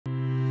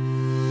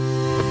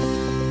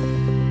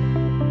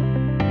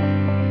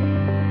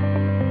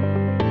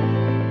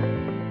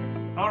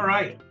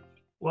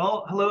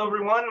Hello,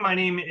 everyone. My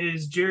name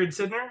is Jared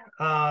Sidner.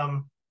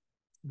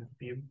 If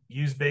you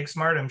use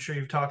BakeSmart, I'm sure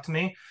you've talked to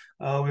me.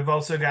 We've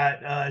also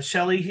got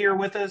Shelly here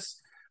with us.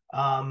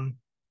 And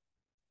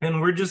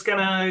we're just going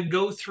to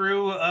go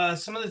through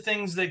some of the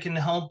things that can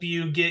help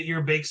you get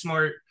your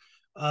BakeSmart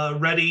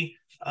ready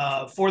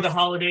for the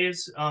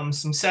holidays.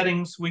 Some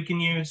settings we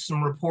can use,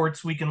 some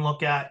reports we can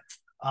look at.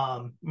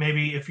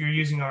 Maybe if you're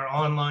using our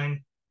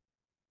online,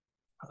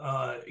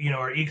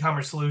 our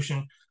e-commerce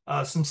solution,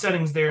 some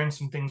settings there and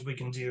some things we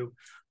can do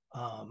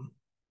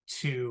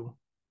to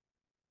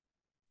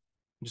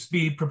just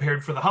be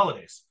prepared for the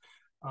holidays.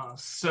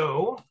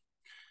 So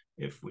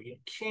if we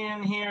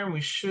can here,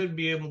 we should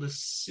be able to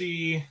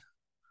see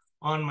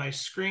on my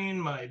screen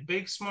my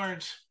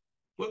BakeSmart.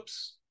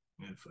 Whoops,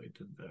 if I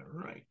did that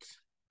right.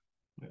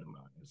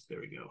 Minimize, there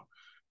we go.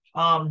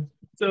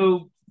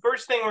 So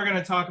first thing we're going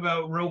to talk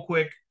about real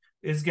quick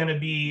is going to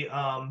be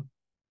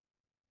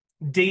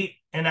date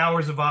and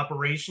hours of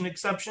operation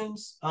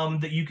exceptions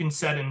that you can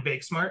set in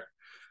BakeSmart.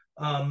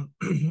 A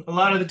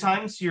lot of the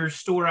times your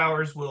store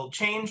hours will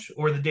change,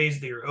 or the days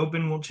that you're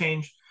open will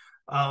change.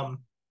 And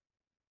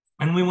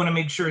we want to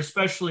make sure,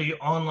 especially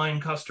online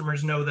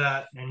customers, know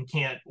that and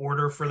can't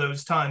order for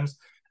those times,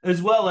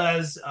 as well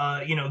as,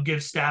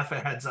 give staff a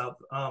heads up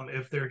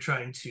if they're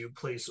trying to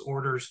place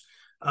orders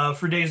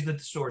for days that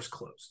the store is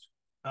closed.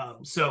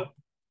 So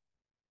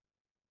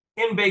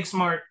in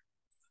BakeSmart,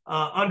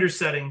 under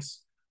settings,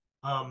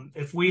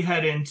 if we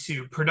head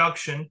into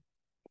production,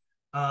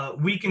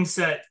 we can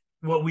set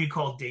what we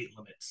call date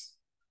limits.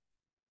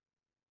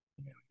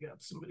 Yeah, we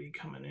got somebody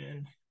coming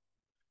in.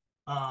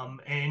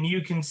 And you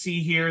can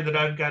see here that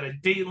I've got a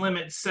date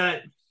limit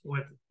set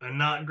with a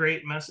not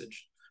great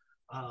message.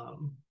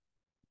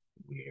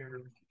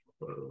 We're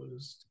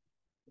closed.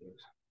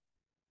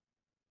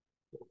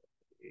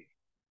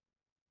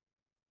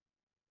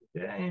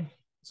 Okay,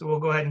 so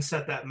we'll go ahead and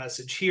set that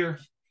message here.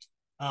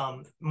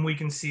 And we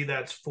can see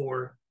that's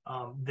for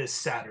this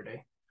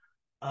Saturday.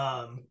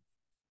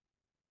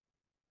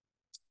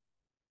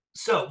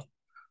 So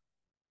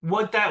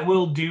what that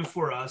will do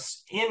for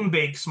us in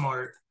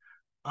BakeSmart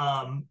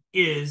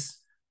is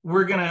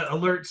we're going to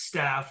alert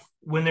staff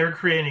when they're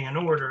creating an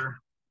order,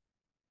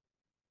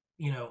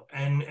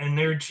 and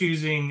they're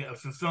choosing a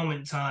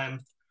fulfillment time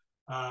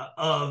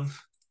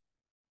of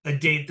a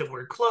date that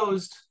we're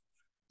closed.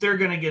 They're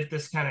going to get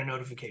this kind of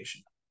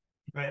notification,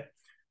 right?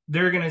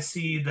 They're going to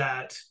see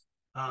that,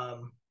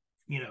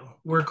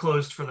 we're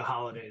closed for the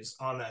holidays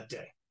on that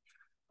day.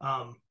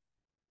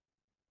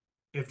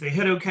 If they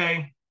hit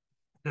OK,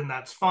 then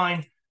that's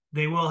fine.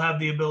 They will have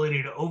the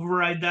ability to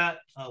override that.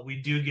 We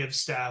do give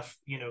staff,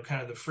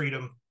 kind of the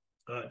freedom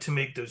to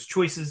make those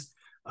choices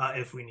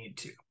if we need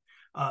to.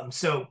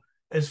 So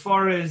as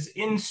far as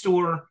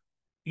in-store,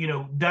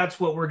 that's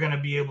what we're going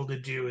to be able to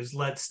do, is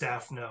let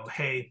staff know,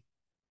 hey,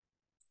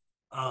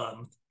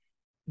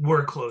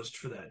 we're closed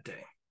for that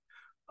day.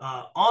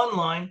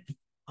 Online,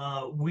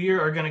 we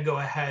are going to go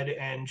ahead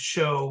and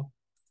show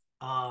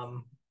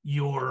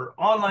your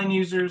online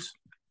users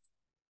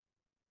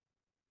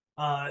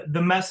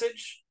the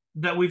message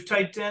that we've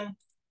typed in,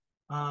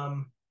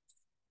 and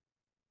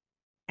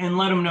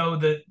let them know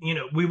that,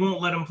 we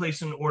won't let them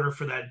place an order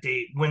for that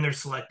date when they're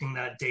selecting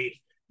that date.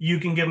 You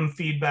can give them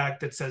feedback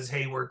that says,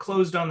 hey, we're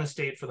closed on this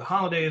date for the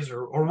holidays,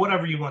 or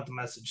whatever you want the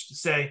message to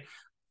say.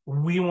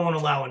 We won't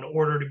allow an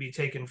order to be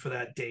taken for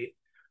that date.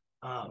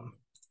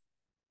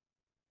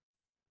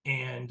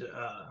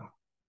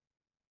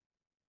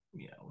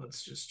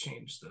 Let's just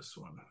change this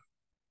one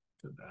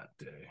to that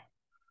day.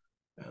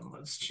 And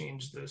let's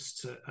change this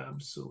to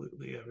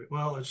absolutely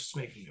let's just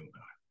make a new one.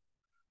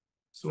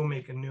 So we'll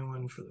make a new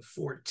one for the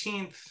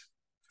 14th.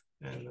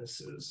 And this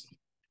is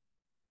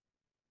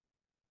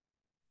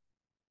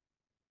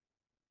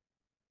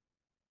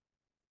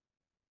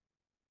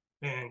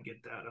and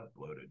get that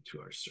uploaded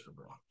to our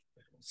server.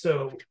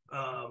 So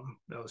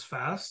that was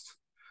fast.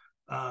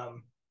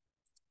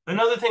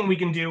 Another thing we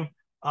can do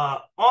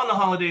on the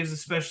holidays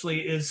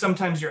especially is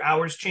sometimes your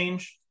hours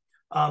change.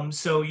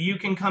 So you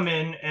can come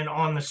in and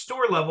on the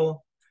store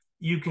level,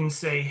 you can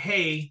say,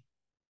 hey,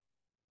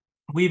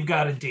 we've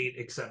got a date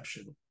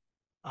exception.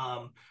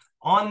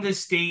 On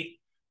this date,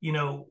 we've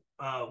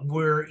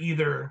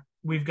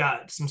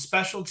got some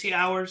specialty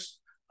hours,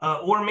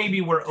 or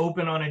maybe we're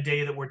open on a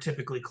day that we're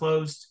typically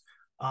closed.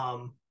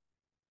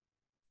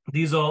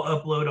 These all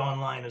upload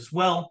online as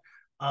well.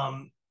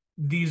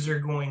 These are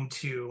going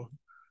to,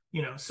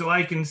 so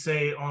I can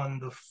say on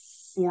the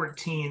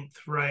 14th,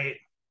 right,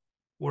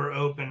 we're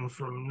open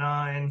from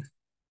 9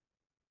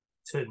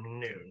 to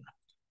noon.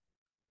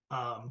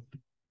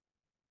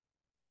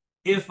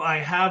 If I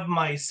have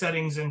my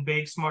settings in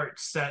BakeSmart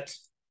set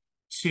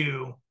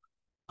to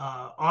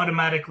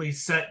automatically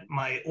set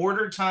my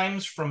order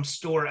times from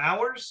store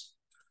hours,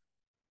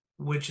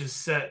 which is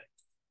set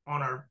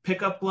on our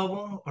pickup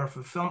level or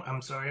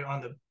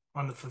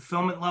on the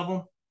fulfillment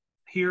level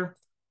here,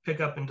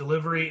 pickup and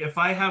delivery. If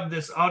I have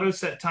this auto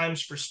set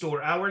times for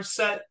store hours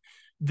set,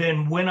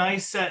 then when I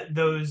set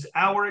those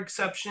hour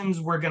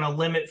exceptions, we're going to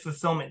limit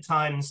fulfillment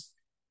times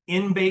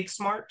in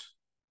BakeSmart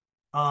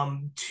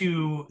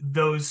to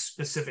those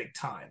specific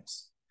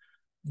times.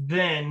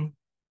 Then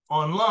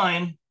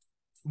online,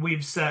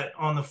 we've set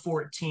on the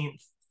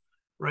 14th,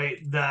 right,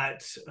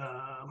 that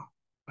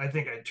I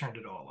think I turned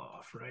it all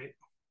off, right?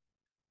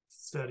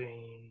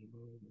 Settings,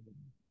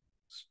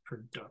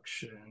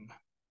 production.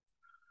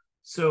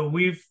 So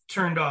we've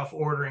turned off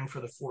ordering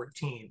for the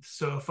 14th.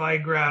 So if I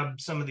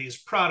grab some of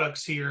these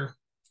products here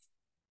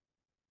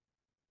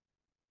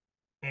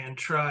and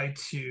try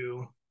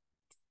to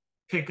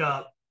pick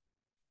up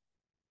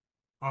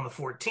on the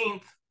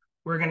 14th,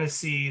 we're going to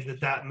see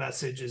that that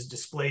message is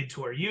displayed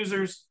to our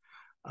users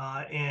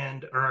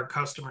and our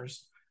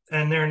customers,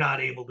 and they're not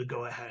able to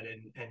go ahead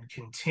and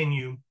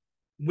continue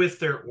with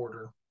their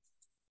order.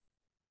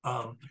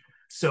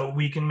 So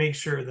we can make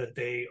sure that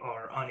they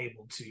are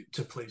unable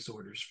to place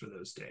orders for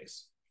those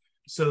days.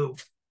 So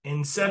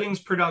in settings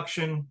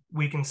production,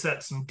 we can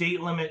set some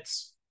date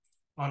limits.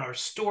 On our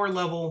store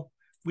level,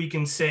 we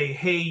can say,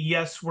 hey,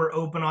 yes, we're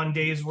open on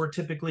days we're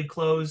typically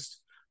closed.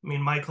 I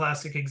mean, my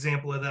classic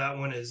example of that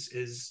one is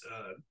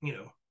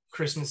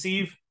Christmas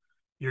Eve.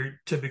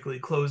 You're typically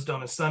closed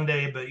on a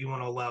Sunday, but you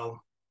want to allow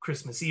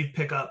Christmas Eve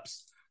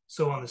pickups.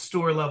 So on the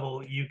store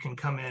level, you can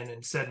come in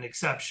and set an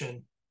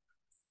exception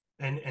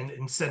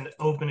and send an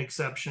open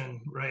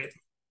exception, right?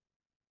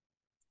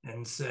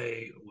 And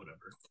say,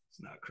 whatever,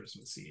 it's not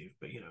Christmas Eve,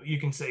 but you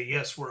can say,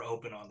 yes, we're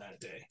open on that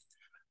day.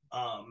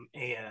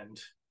 And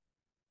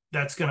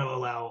that's going to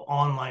allow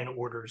online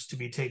orders to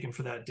be taken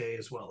for that day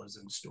as well as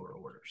in-store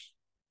orders.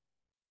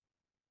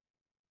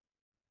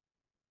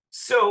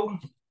 So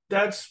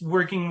that's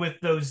working with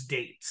those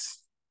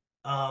dates.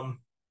 Another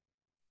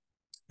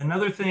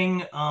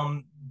thing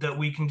that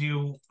we can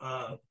do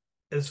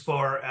as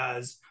far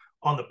as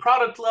on the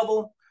product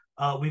level,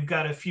 we've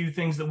got a few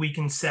things that we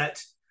can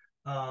set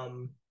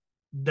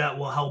that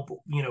will help,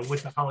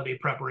 with the holiday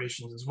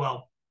preparations as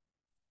well.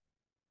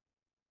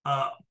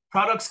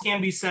 Products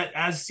can be set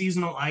as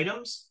seasonal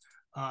items.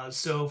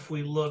 So if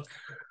we look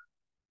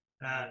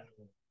at,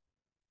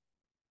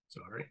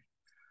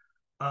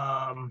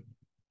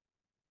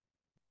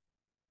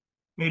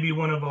 maybe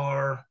one of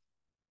our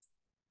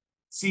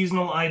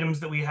seasonal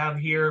items that we have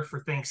here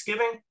for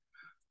Thanksgiving,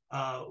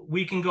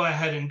 we can go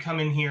ahead and come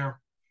in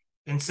here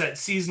and set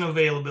season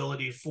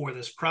availability for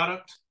this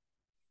product.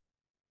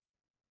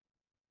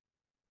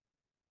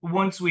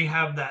 Once we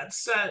have that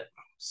set,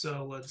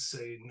 so let's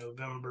say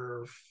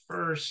November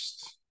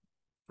 1st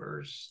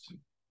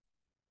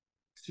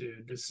to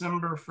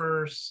December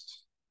 1st,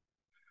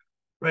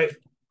 right?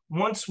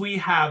 Once we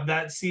have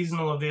that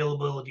seasonal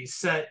availability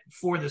set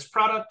for this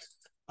product,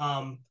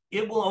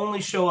 it will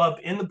only show up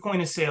in the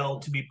point of sale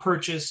to be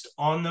purchased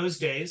on those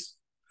days.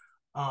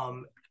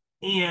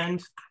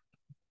 And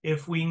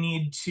if we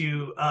need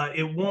to,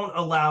 it won't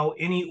allow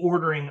any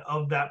ordering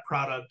of that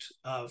product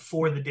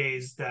for the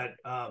days that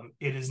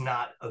it is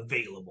not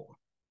available.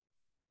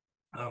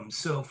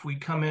 So if we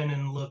come in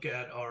and look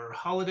at our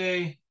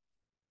holiday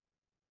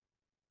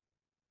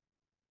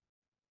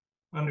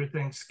under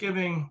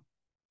Thanksgiving,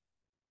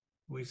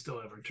 we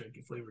still have our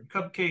turkey flavored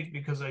cupcake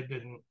because I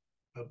didn't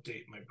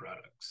update my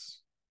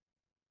products.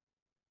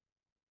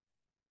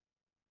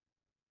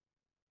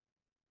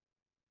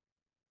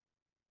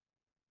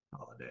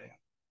 Holiday.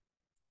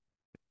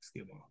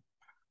 Thanksgiving.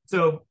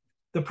 So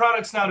the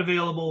product's not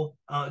available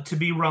to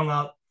be rung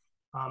up.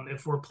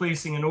 If we're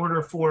placing an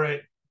order for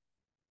it,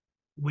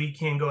 we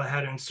can go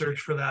ahead and search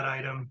for that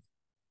item.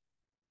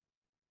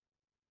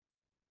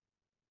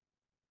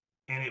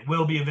 And it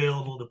will be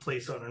available to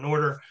place on an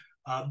order,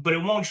 but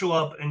it won't show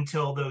up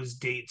until those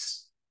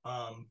dates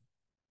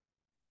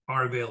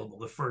are available,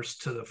 the 1st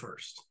to the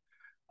 1st.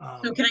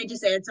 So can I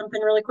just add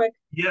something really quick?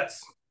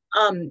 Yes.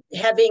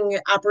 Having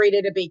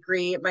operated a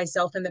bakery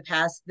myself in the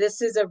past,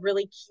 this is a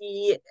really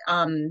key,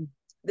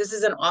 this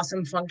is an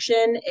awesome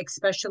function,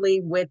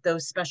 especially with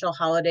those special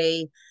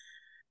holiday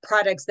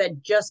products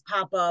that just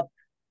pop up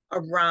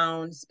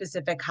around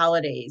specific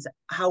holidays.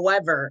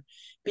 However,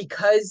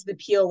 because the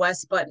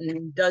POS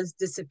button does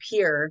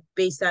disappear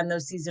based on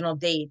those seasonal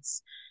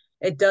dates,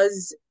 it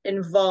does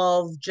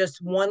involve just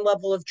one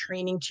level of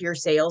training to your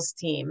sales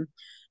team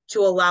to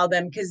allow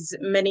them, because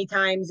many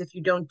times if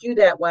you don't do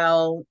that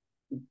well,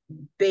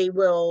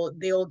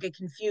 they'll get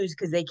confused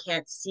because they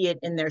can't see it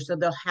in there. So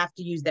they'll have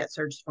to use that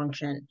search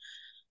function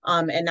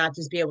and not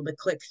just be able to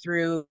click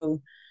through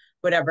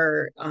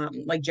whatever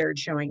like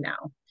Jared's showing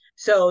now.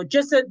 So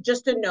just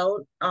a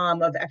note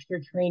of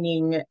extra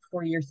training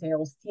for your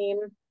sales team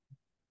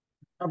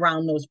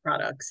around those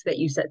products that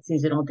you set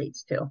seasonal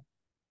dates to.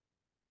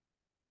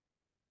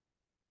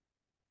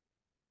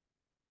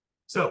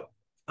 So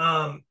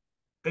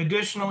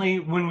additionally,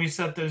 when we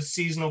set those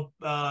seasonal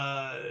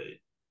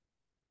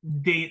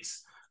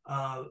dates,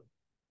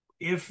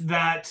 if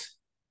that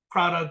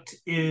product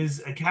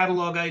is a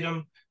catalog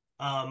item,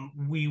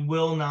 we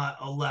will not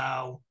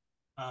allow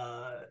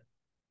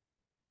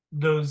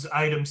those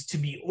items to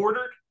be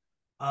ordered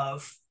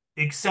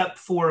except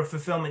for a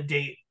fulfillment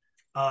date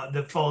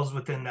that falls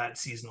within that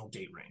seasonal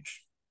date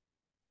range.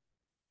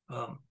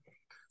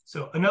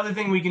 So another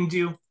thing we can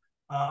do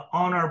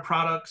on our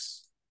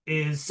products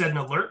is set an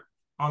alert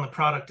on the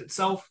product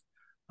itself.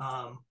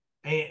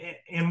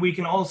 And we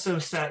can also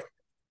set,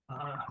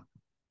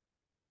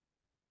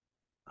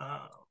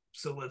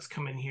 so let's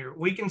come in here.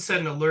 We can set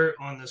an alert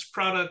on this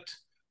product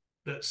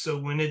so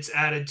when it's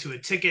added to a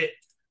ticket,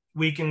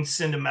 we can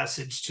send a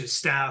message to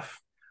staff.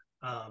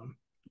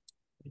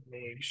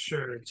 Make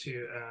sure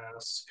to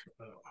ask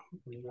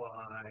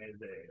why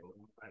they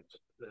want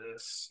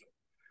this,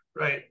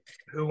 right?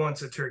 Who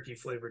wants a turkey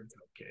flavored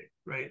cupcake,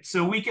 right?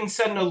 So we can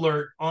set an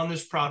alert on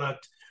this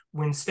product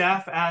when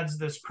staff adds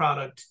this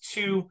product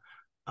to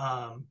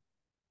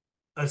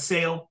a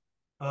sale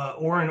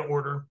or an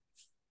order.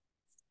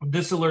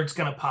 This alert's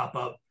going to pop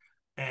up,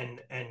 and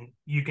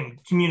you can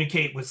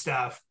communicate with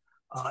staff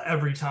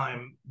every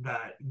time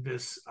that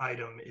this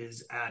item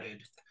is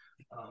added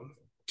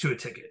to a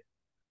ticket.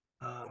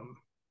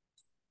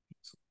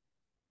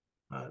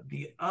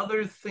 The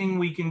other thing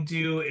we can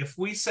do, if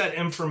we set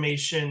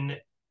information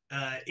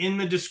in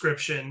the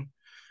description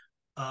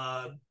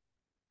of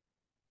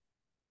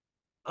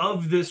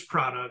this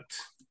product,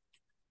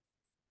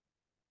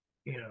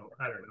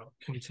 I don't know,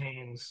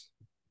 contains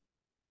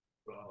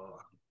raw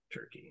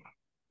turkey,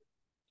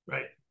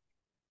 right?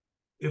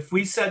 If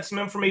we set some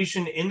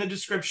information in the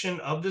description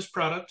of this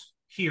product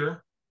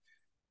here,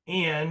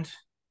 and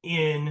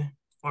in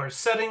our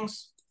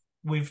settings,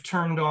 we've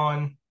turned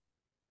on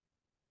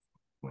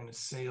point of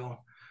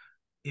sale.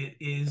 It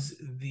is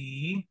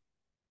the,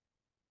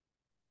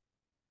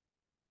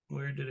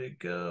 where did it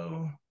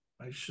go?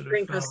 I should have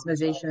Screen found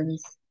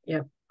customizations.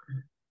 Yep.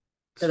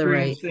 To the screen,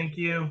 right. thank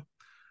you.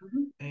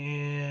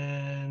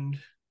 And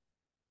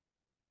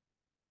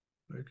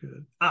we're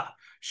good.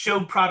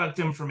 Show product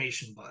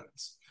information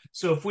buttons.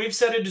 So if we've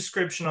set a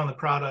description on the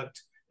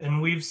product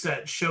and we've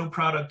set show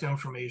product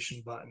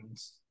information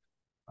buttons,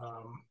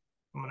 I'm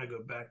going to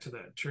go back to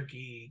that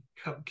turkey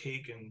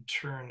cupcake and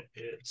turn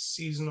its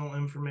seasonal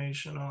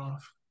information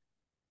off.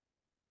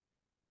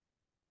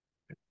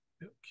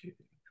 Okay,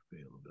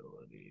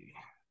 availability,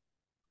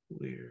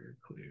 clear.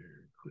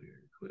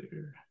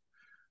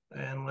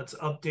 And let's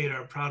update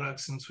our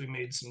products since we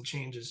made some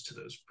changes to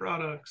those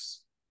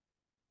products.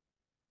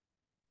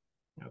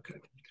 Okay,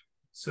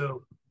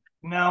 so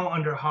now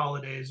under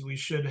holidays, we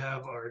should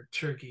have our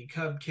turkey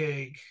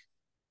cupcake,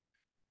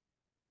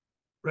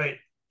 right?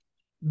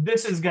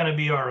 This is going to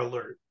be our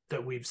alert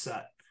that we've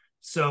set.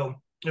 So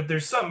if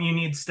there's something you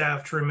need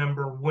staff to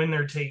remember when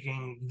they're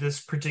taking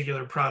this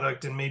particular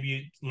product, and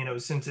maybe,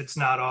 since it's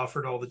not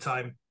offered all the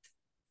time,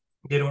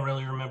 they don't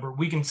really remember,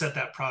 we can set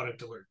that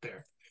product alert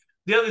there.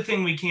 The other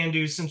thing we can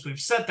do, since we've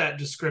set that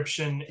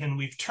description and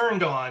we've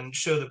turned on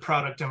show the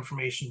product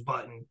information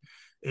button,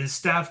 is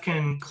staff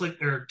can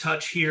click or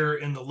touch here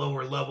in the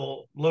lower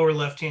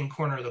left-hand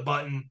corner of the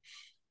button.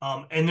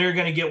 And they're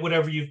going to get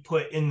whatever you've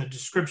put in the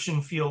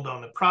description field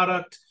on the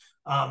product.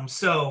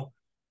 So,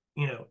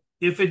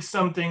 if it's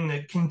something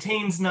that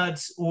contains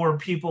nuts, or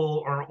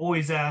people are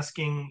always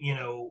asking,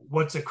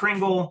 what's a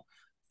Kringle,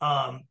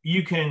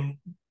 you can,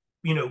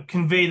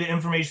 convey the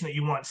information that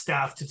you want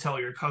staff to tell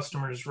your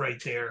customers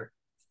right there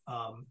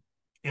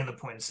in the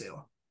point of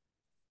sale.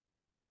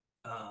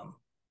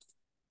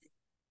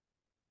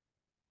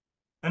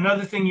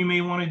 Another thing you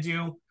may want to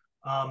do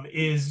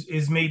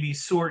is maybe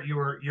sort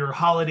your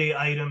holiday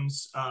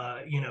items,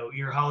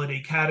 your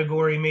holiday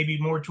category, maybe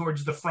more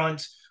towards the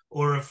front.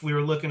 Or if we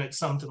were looking at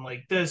something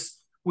like this,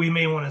 we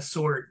may want to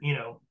sort,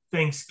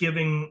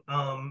 Thanksgiving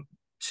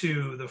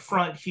to the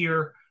front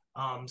here,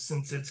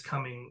 since it's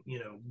coming,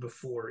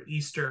 before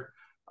Easter.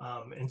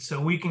 And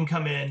so we can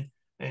come in,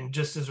 and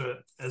just as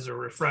a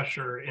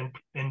refresher, in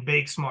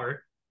BakeSmart,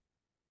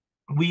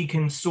 we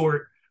can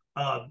sort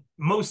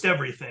most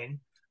everything,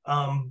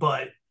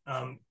 but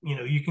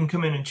you can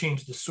come in and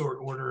change the sort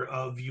order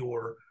of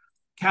your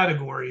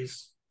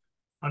categories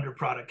under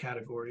product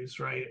categories,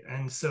 right?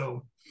 And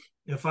so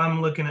if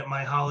I'm looking at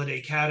my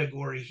holiday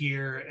category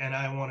here and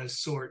I want to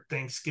sort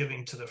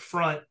Thanksgiving to the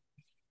front,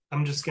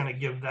 I'm just going to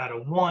give that a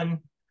 1.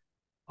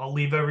 I'll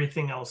leave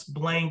everything else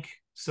blank.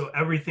 So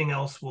everything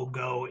else will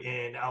go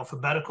in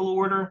alphabetical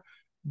order,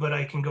 but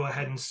I can go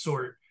ahead and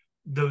sort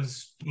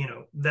those,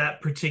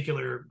 that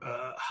particular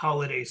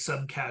holiday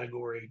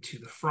subcategory to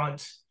the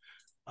front.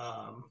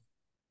 And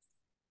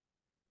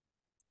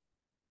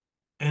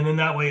then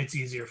that way it's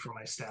easier for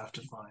my staff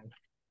to find.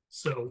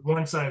 So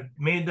once I've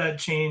made that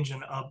change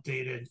and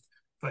updated, if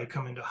I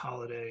come into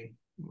holiday,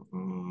 if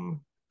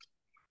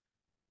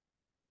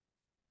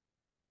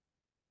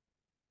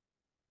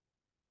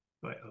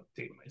I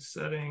update my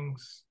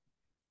settings,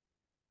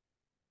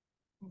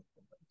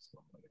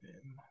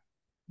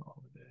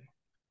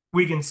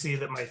 we can see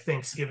that my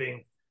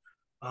Thanksgiving,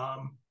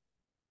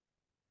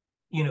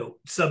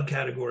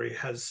 subcategory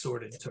has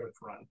sorted to the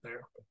front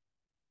there.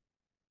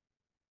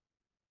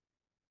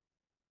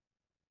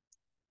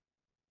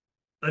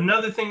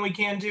 Another thing we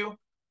can do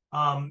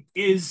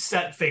is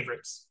set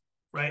favorites,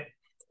 right?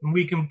 And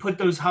we can put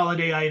those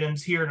holiday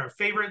items here in our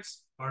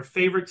favorites. Our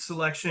favorite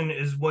selection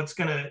is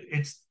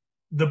it's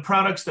the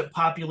products that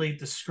populate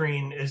the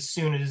screen as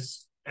soon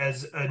as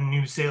a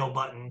new sale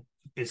button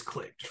is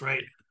clicked,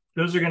 right?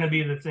 Those are going to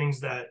be the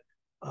things that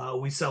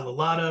we sell a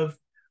lot of.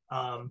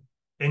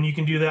 And you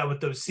can do that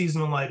with those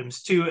seasonal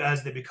items too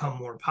as they become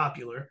more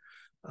popular.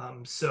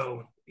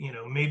 So, you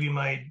know, maybe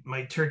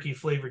my turkey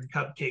flavored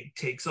cupcake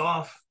takes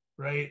off,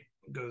 right?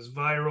 It goes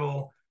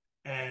viral,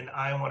 and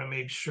I want to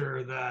make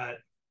sure that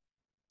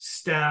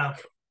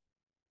staff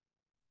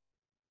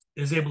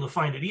is able to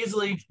find it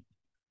easily.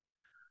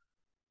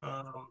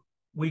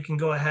 We can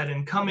go ahead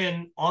and come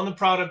in on the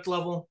product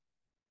level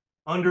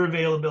under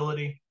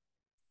availability,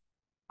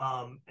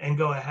 and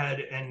go ahead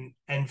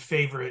and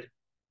favorite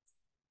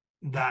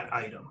that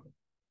item.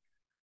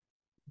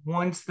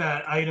 Once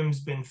that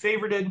item's been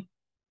favorited,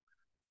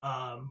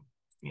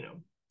 you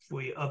know, if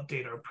we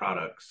update our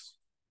products,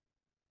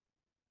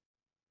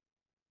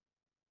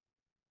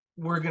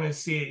 we're going to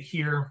see it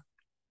here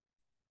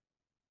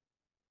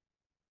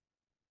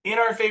in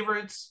our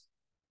favorites.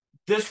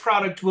 This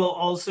product will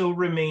also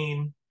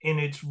remain in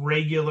its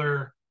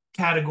regular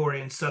category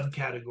and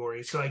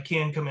subcategory. So I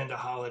can come into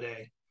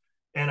holiday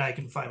and I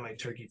can find my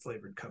turkey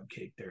flavored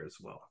cupcake there as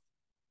well.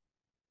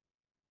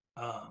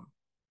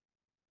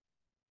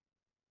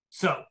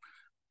 So,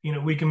 you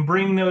know, we can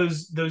bring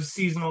those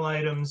seasonal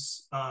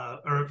items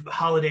or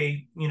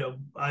holiday, you know,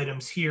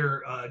 items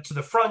here to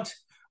the front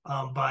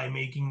by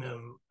making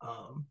them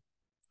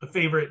a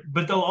favorite,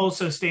 but they'll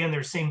also stay in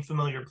their same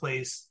familiar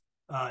place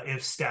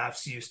if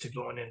staff's used to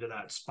going into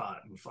that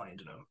spot and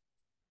finding them.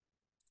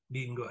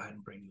 You can go ahead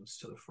and bring those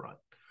to the front.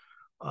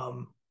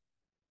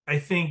 I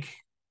think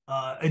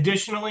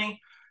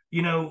additionally,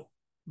 you know,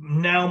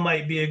 now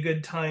might be a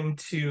good time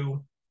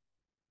to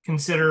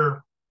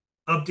consider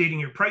updating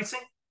your pricing.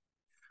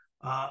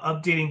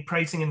 Updating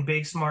pricing in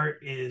BakeSmart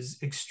is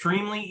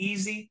extremely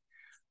easy.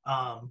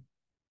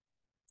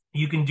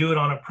 You can do it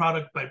on a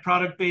product by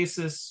product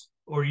basis,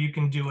 or you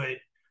can do it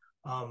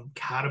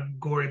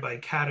category by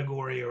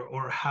category,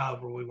 or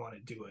however we want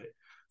to do it.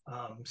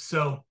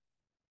 So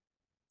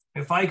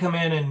if I come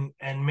in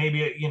and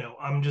maybe, you know,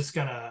 I'm just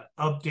gonna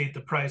update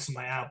the price of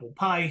my apple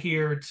pie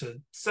here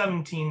to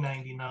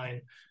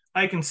 $17.99,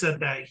 I can set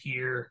that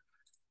here.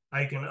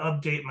 I can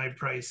update my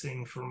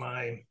pricing for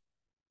my,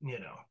 you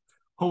know,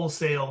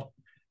 wholesale,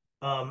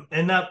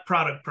 and that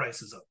product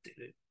price is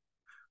updated.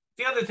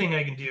 The other thing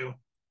I can do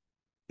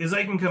is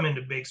I can come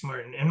into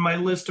BakeSmart and my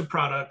list of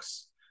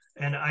products,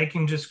 and I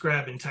can just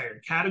grab entire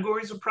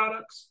categories of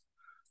products.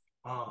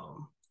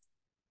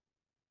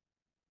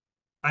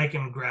 I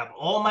can grab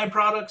all my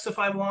products if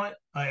I want.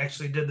 I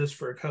actually did this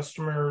for a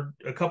customer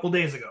a couple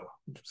days ago.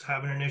 He was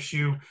having an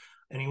issue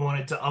and he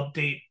wanted to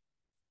update,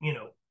 you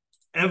know,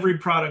 every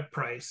product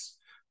price.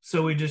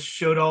 So we just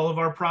showed all of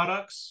our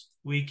products.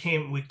 We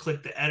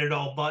clicked the edit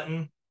all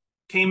button,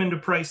 came into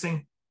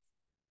pricing.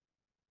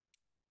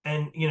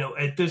 And, you know,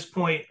 at this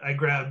point, I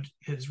grabbed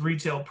his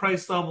retail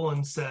price level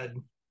and said,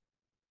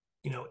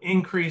 you know,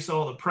 increase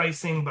all the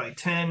pricing by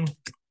 10%,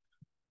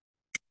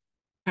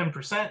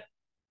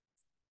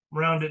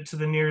 round it to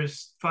the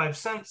nearest 5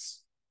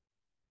 cents,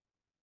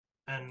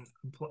 and,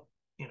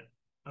 you know,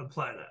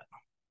 apply that,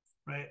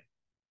 right?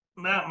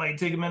 That might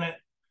take a minute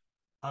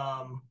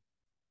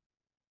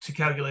to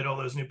calculate all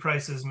those new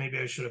prices. Maybe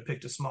I should have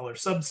picked a smaller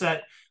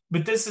subset,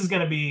 but this is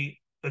going to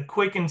be a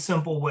quick and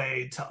simple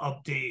way to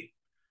update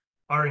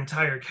our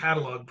entire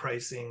catalog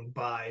pricing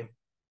by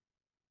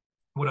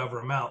whatever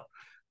amount.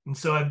 And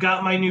so I've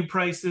got my new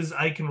prices.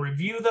 I can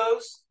review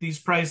those. These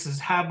prices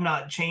have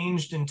not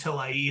changed until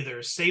I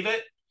either save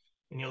it,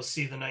 and you'll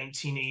see the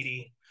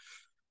 1980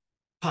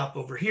 pop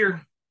over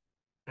here,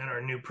 and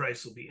our new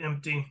price will be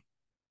empty.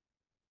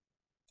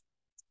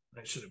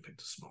 I should have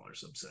picked a smaller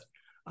subset,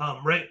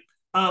 right?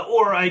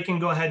 Or I can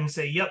go ahead and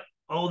say, yep,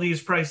 all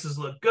these prices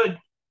look good.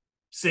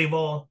 Save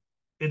all.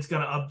 It's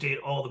going to update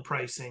all the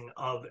pricing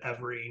of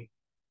every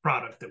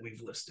product that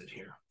we've listed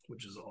here,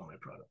 which is all my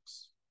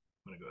products.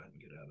 I'm going to go ahead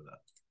and get out of that.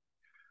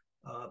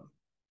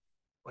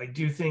 I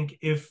do think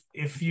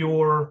if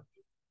you're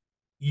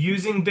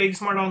using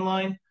BakeSmart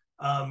online,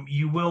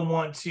 you will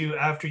want to,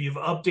 after you've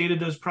updated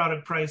those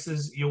product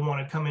prices, you'll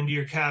want to come into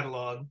your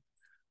catalog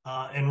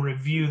and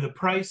review the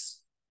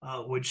price,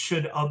 which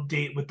should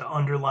update with the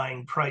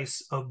underlying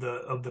price of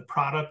the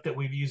product that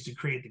we've used to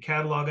create the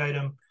catalog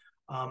item,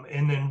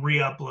 and then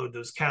re-upload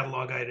those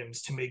catalog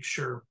items to make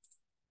sure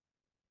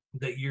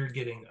that you're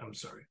getting,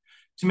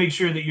 to make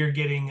sure that you're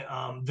getting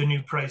the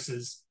new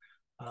prices,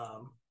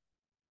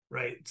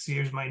 right? So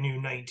here's my new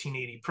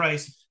 1980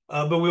 price,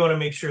 but we want to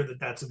make sure that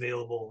that's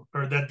available,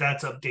 or that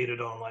that's updated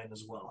online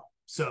as well.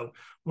 So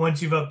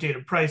once you've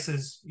updated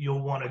prices,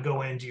 you'll want to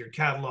go into your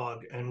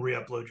catalog and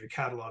re-upload your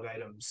catalog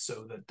items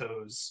so that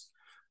those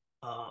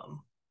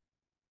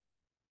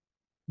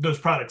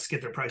products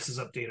get their prices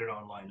updated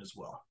online as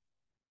well.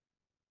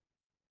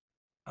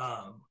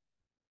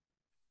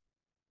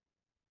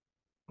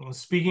 Well,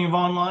 speaking of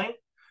online,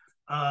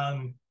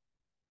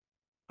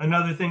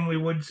 another thing we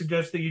would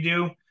suggest that you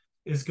do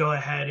is go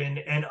ahead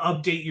and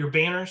update your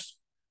banners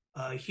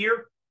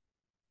here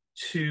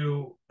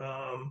to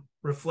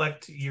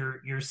reflect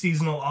your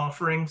seasonal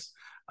offerings.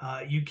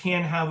 You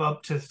can have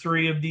up to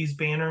 3 of these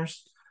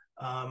banners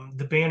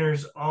The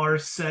banners are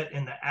set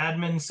in the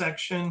admin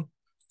section.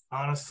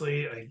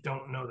 Honestly, I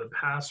don't know the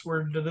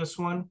password to this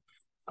one.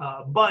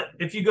 But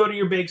if you go to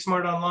your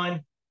BakeSmart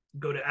online,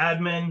 go to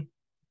admin.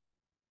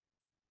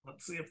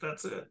 Let's see if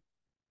that's it.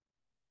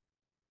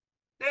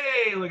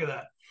 Hey, look at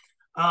that.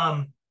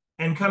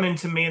 And come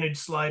into manage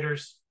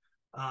sliders.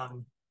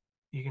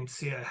 You can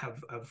see I have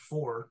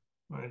 4.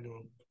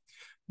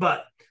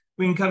 But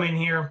we can come in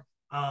here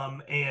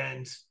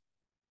and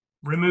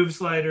remove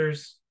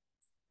sliders,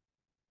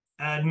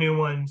 add new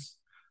ones,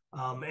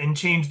 and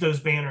change those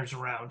banners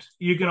around.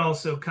 You can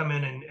also come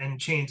in and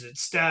change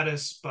its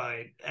status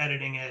by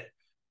editing it.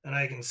 And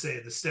I can say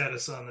the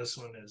status on this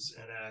one is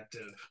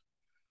inactive.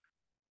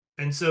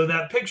 And so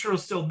that picture will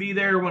still be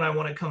there when I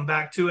want to come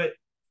back to it.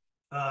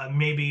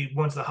 Maybe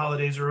once the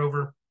holidays are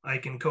over, I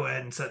can go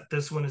ahead and set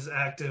this one as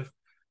active.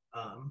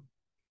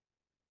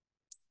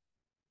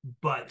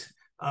 But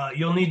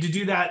you'll need to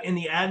do that in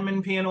the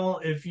admin panel.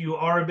 If you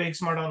are a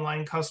BakeSmart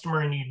Online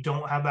customer and you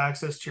don't have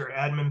access to your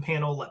admin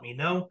panel, let me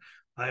know.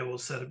 I will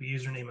set up a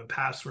username and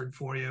password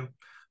for you.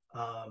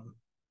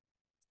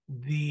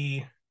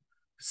 The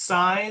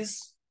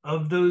size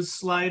of those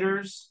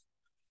sliders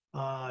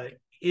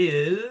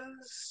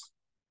is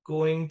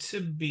going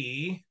to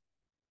be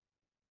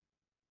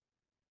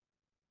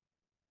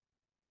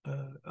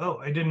oh,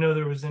 I didn't know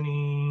there was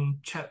any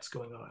chats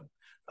going on.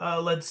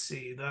 Let's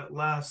see, that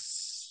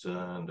last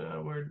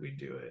where did we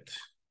do it?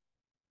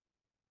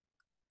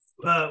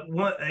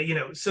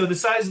 So the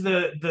size of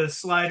the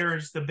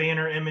sliders, the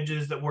banner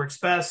images that works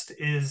best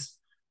is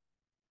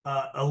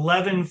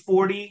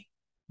 1140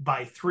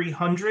 by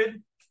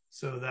 300.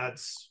 So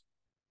that's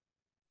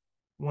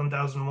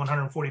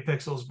 1140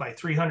 pixels by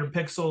 300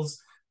 pixels.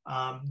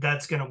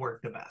 That's going to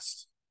work the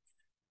best.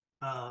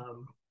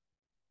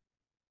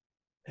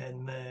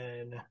 And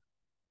then,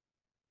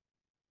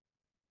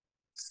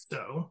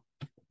 so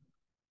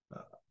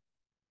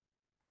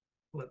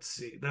let's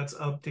see, that's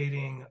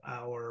updating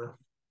our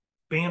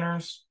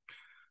banners.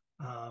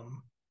 The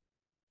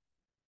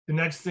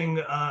next thing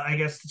I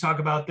guess to talk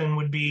about then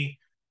would be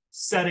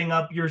setting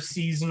up your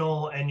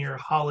seasonal and your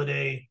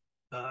holiday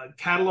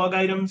catalog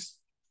items,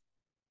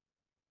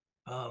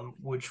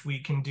 which we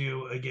can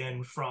do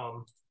again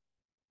from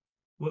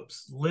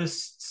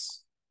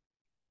lists,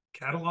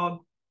 catalog.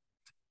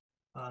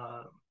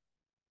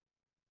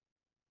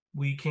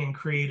 We can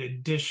create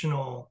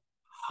additional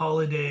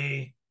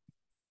holiday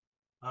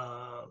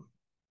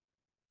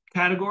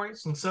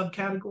categories and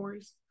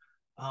subcategories,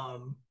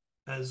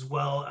 as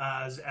well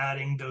as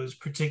adding those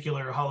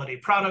particular holiday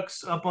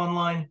products up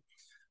online.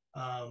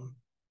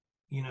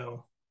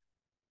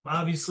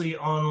 Obviously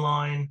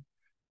online,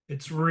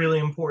 it's really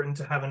important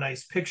to have a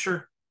nice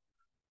picture.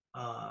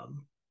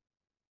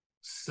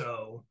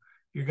 So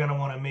you're going to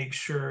want to make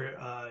sure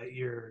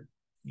you're,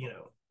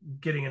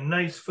 getting a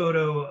nice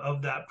photo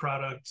of that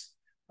product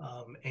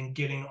and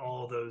getting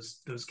all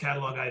those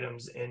catalog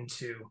items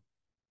into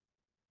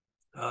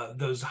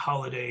those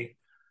holiday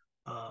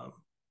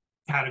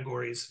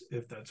categories,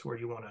 if that's where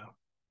you want to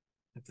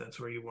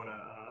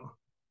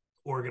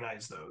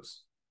organize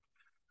those.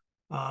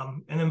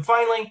 And then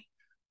finally,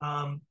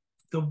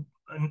 the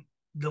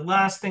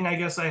last thing I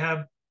guess I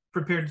have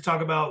prepared to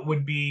talk about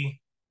would be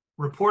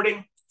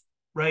reporting,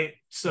 right?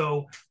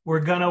 So we're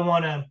gonna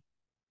want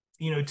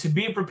to, to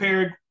be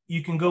prepared,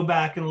 you can go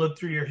back and look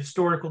through your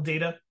historical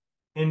data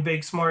in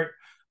BakeSmart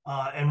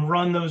and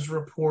run those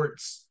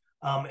reports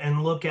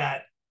and look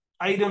at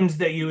items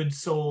that you had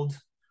sold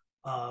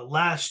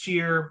last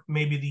year,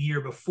 maybe the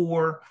year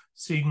before,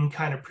 so you can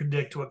kind of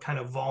predict what kind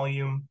of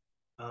volume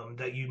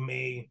that you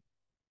may,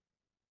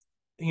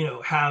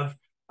 have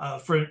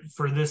for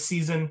this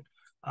season.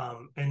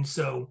 And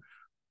so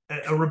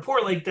a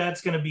report like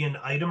that's going to be an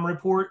item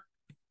report,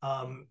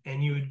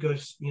 and you would go,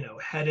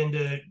 head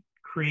into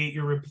create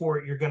your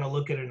report. You're going to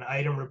look at an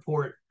item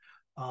report.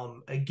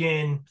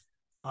 Again,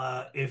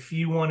 if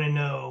you want to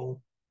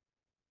know,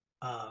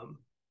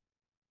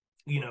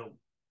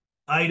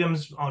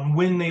 items on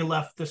when they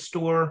left the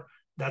store,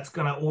 that's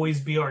going to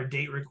always be our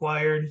date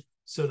required.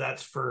 So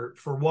that's for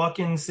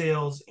walk-in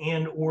sales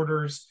and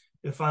orders.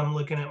 If I'm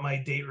looking at my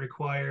date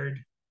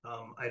required,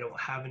 I don't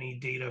have any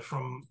data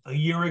from a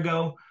year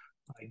ago.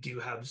 I do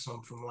have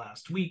some from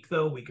last week,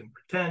 though. We can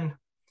pretend.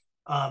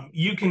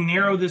 You can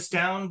narrow this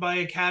down by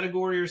a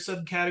category or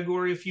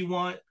subcategory if you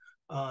want.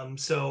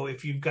 So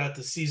if you've got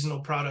the seasonal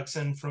products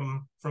in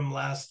from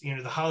last,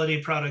 the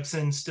holiday products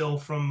in still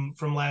from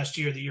last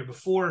year, the year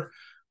before,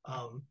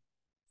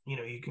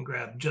 you can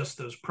grab just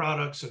those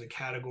products or the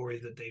category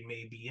that they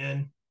may be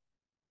in.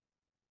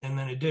 And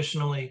then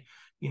additionally,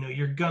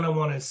 you're going to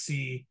want to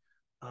see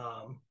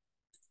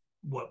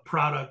what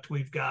product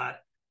we've got.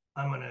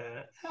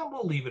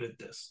 We'll leave it at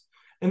this.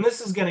 And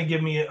this is going to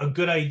give me a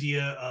good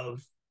idea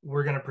of,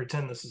 we're going to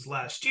pretend this is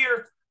last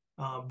year,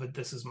 but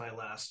this is my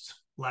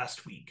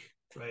last week,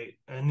 right?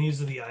 And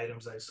these are the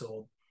items I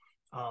sold.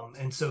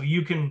 And so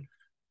you can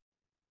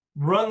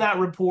run that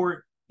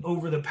report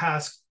over the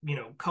past,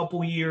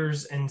 couple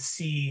years and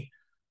see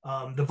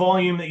the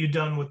volume that you've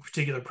done with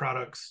particular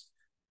products.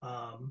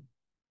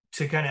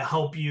 to kind of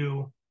help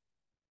you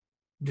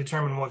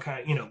determine what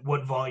kind of,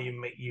 what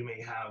volume you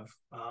may have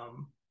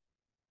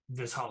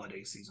this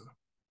holiday season.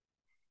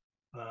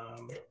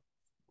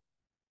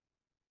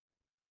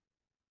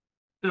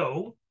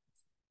 So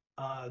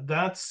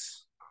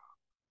that's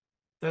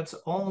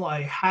all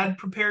I had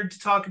prepared to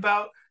talk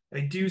about.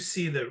 I do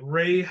see that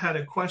Ray had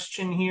a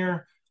question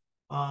here.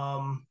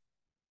 Can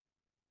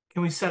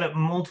we set up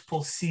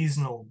multiple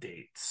seasonal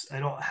dates? I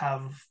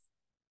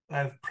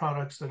have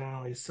products that I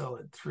only sell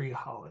at 3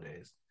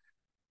 holidays.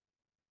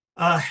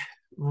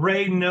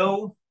 Ray,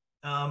 no.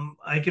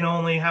 I can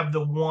only have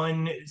the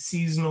one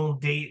seasonal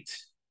date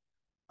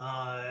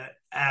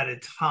at a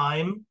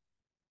time.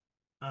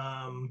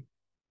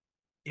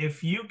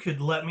 If you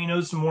could let me know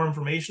some more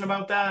information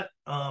about that,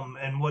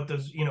 and what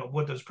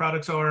those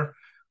products are,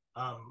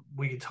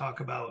 we could talk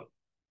about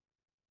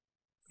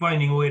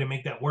finding a way to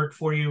make that work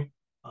for you.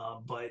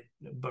 But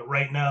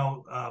right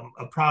now,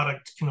 a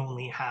product can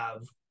only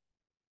have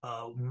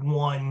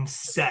one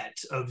set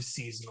of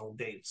seasonal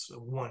dates,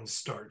 one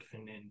start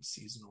and end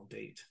seasonal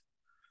date.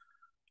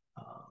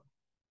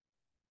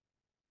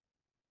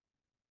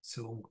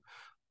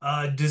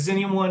 Does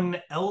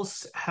anyone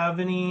else have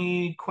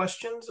any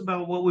questions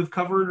about what we've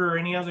covered or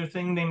any other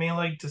thing they may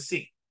like to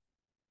see?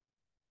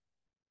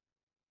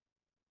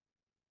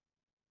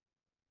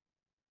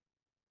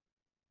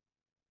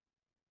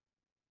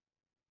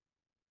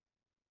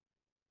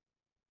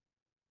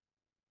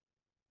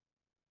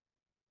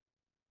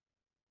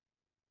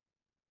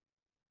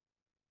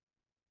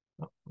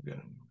 Oh, we got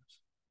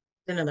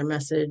Another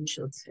message.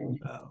 Let's see.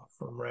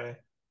 From Ray.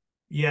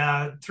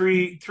 Yeah,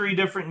 three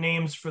different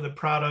names for the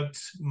product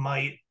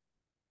might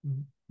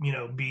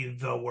be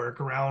the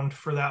workaround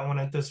for that one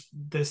at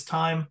this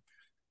time.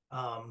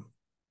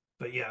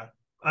 But yeah,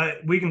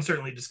 we can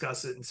certainly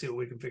discuss it and see what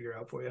we can figure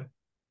out for you.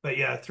 But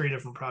yeah, 3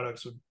 different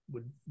products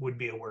would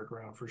be a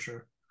workaround for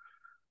sure.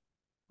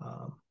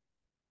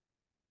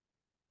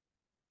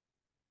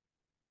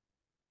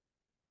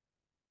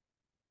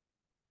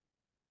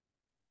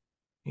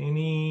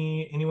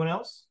 Anyone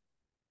else?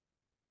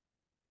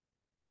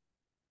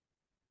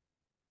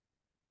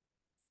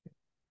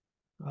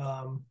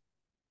 All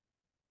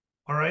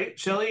right,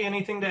 Shelly,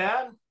 anything to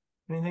add?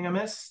 Anything I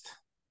missed?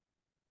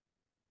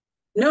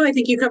 No, I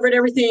think you covered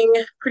everything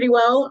pretty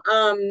well.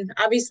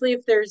 Obviously,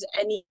 if there's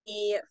any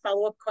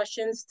follow-up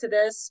questions to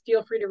this,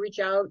 feel free to reach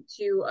out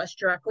to us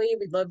directly.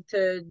 We'd love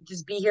to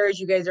just be here as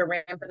you guys are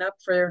ramping up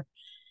for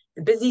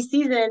the busy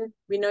season.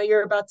 We know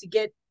you're about to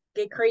get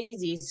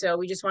crazy, so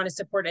we just want to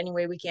support any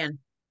way we can.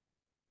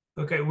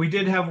 Okay, we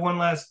did have one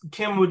last.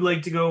 Kim would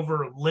like to go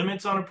over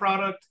limits on a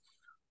product.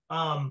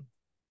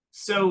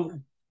 So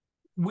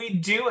we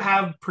do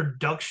have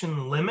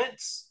production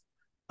limits.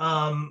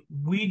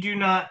 We do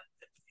not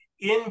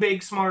in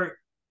BakeSmart.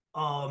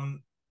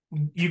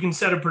 You can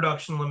set a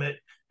production limit,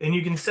 and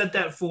you can set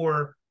that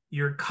for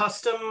your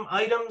custom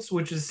items,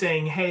 which is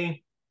saying,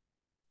 hey,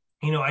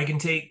 I can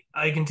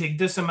take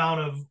this amount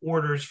of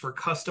orders for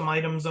custom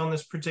items on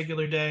this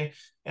particular day,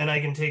 and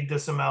I can take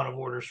this amount of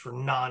orders for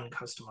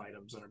non-custom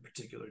items on a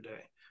particular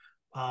day.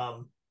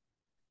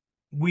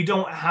 We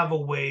don't have a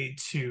way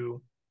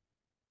to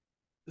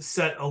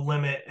set a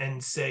limit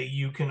and say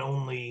you can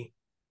only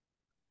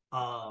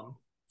I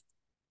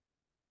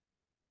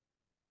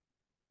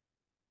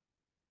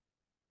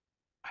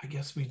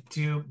guess we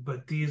do,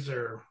 but these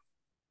are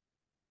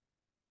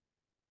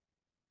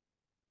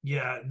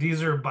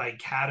by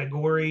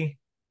category,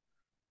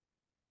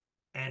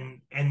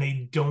 and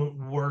they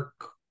don't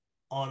work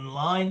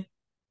online.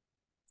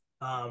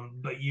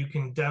 But you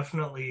can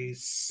definitely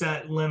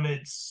set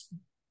limits.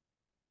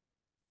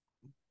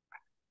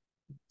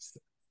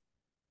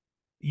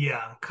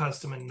 Yeah,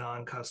 custom and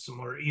non-custom,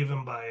 or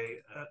even by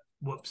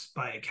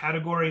by a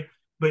category,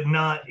 but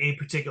not a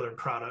particular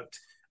product.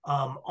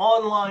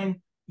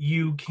 Online,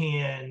 you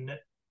can,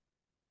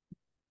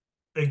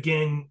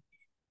 again,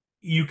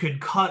 you could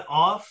cut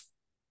off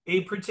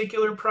a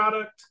particular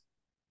product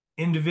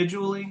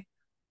individually,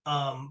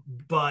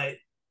 but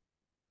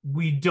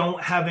we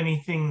don't have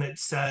anything that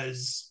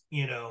says,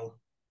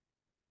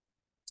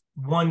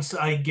 once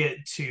I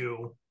get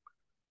to,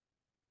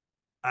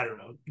 I don't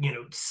know,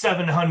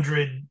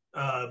 700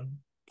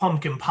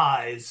 pumpkin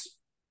pies,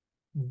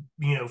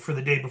 for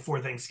the day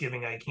before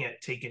Thanksgiving, I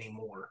can't take any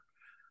more.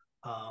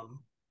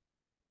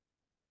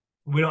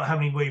 We don't have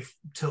any way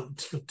to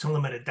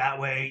limit it that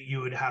way.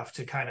 You would have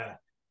to kind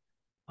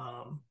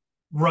of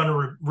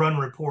run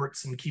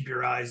reports and keep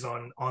your eyes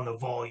on the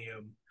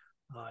volume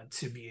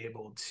to be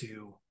able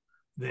to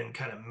then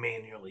kind of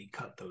manually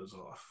cut those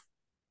off.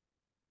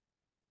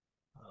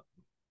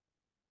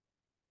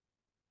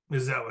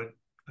 Is that what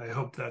I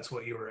hope that's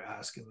what you were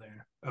asking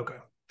there? Okay.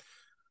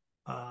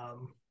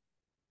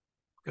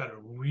 Got a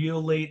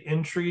real late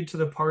entry to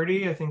the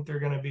party. I think they're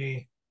going to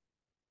be,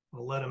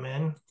 we'll let them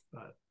in,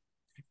 but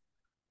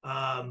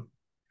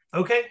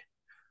okay.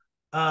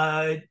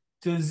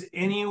 Does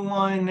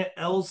anyone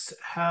else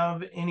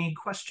have any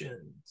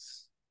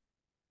questions?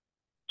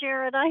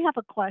 Jared, I have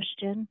a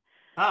question.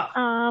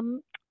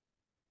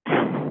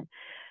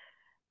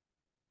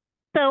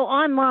 So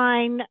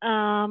online,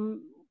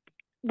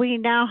 we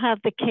now have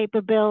the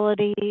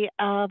capability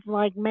of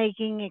like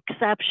making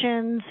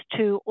exceptions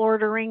to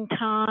ordering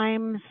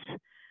times,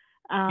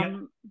 Yep.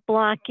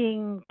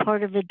 blocking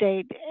part of a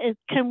date.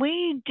 Can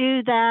we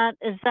do that?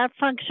 Is that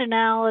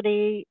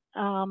functionality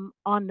on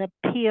the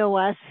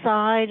POS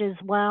side as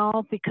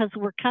well? Because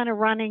we're kind of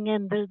running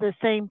into the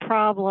same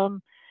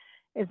problem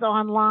as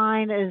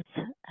online as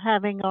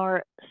having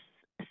our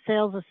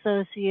sales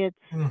associates,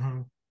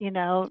 Mm-hmm.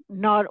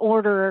 not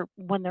order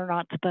when they're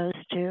not supposed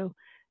to,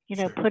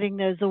 Sure. putting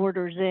those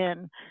orders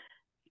in.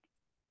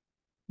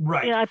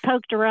 Right. I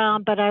poked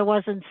around, but I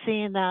wasn't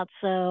seeing that.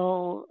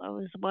 So I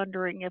was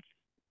wondering if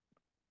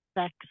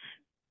that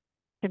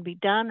can be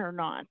done or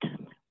not.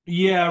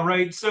 Yeah,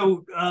 right.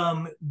 So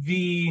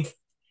the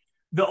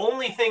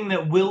only thing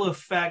that will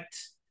affect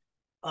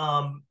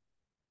um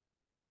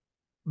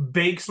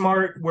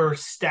BakeSmart where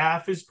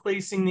staff is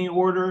placing the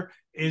order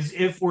is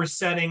if we're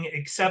setting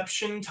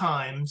exception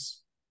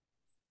times,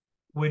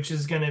 which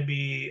is going to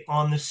be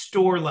on the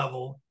store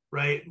level,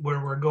 right?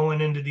 Where we're going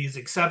into these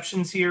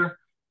exceptions here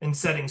and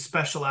setting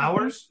special Mm-hmm.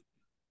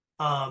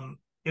 hours.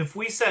 If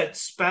we set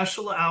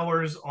special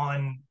hours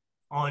on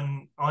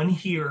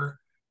here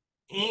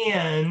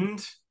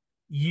and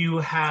you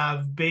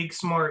have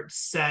BakeSmart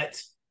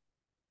set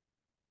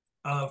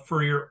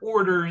for your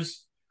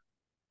orders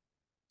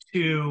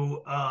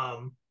to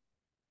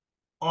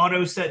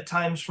auto set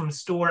times from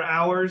store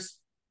hours,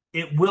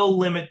 it will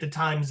limit the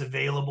times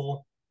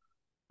available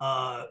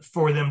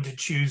for them to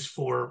choose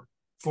for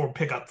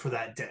pickup for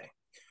that day.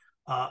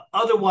 Okay,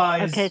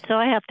 Otherwise, so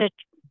I have to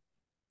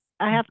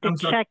I'm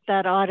sorry. check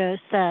that auto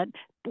set.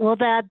 Will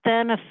that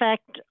then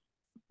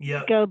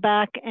Yep. go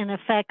back and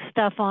affect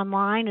stuff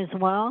online as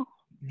well?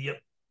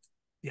 Yep.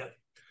 Yep.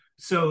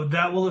 So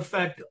that will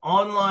affect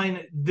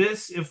online.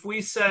 This, if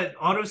we set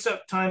auto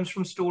set times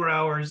from store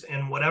hours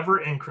in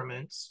whatever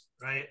increments,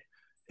 right?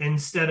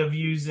 Instead of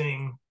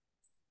using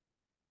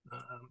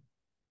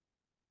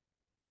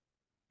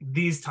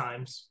these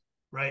times,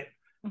 right?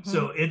 Mm-hmm.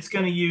 So it's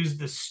going to use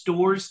the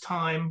store's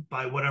time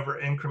by whatever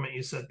increment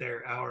you set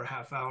there, hour,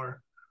 half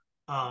hour.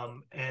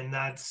 And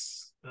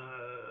that's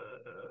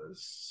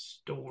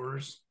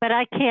stores. But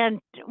I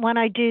can't, when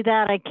I do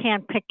that, I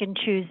can't pick and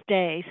choose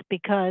days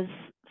because,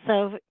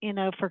 so,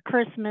 for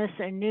Christmas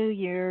and New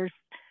Year's,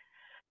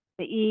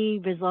 the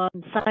Eve is on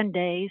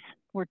Sundays.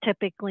 We're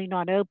typically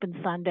not open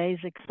Sundays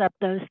except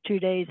those 2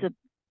 days of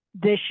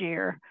this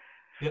year.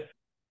 Yep.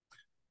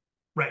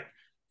 Right.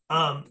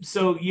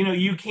 So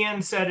you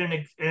can set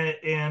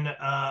an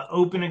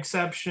open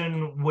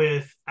exception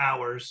with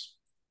hours.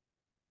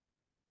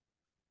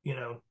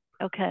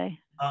 Okay.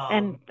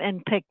 Um,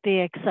 And pick the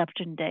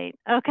exception date.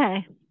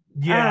 Okay. All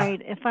yeah,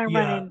 right. If I run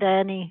yeah, into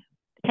any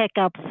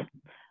hiccups,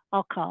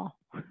 I'll call.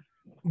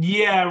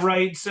 yeah,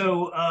 right.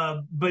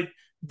 So, but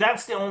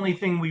that's the only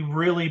thing we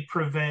really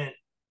prevent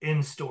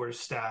in-store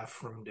staff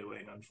from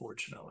doing,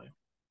 unfortunately,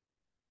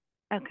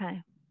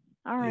 Okay.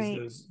 All is right.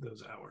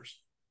 those hours.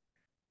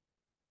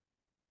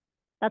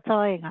 That's all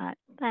I got.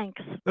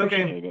 Thanks.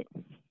 Okay, Appreciate it.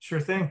 sure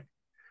thing.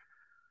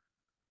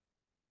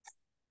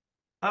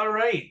 All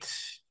right.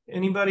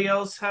 Anybody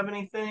else have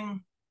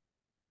anything?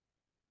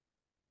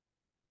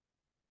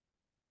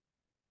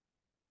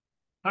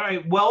 All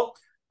right. Well,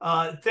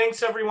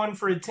 thanks everyone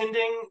for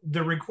attending.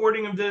 The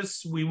recording of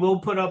this we will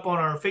put up on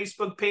our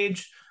Facebook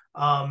page.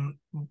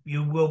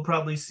 You will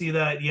probably see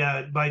that,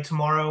 yeah, by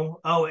tomorrow.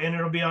 Oh, and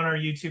it'll be on our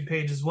YouTube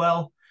page as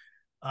well.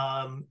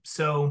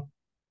 So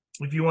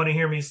if you want to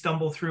hear me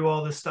stumble through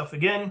all this stuff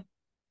again,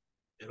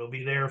 it'll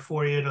be there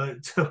for you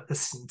to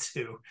listen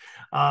to.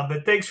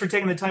 But thanks for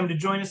taking the time to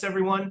join us,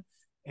 everyone.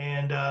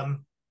 And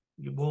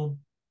you will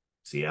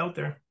see you out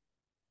there.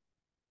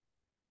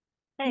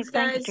 Hey, Thanks,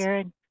 thanks, guys.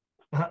 Jared.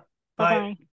 Bye. Bye bye.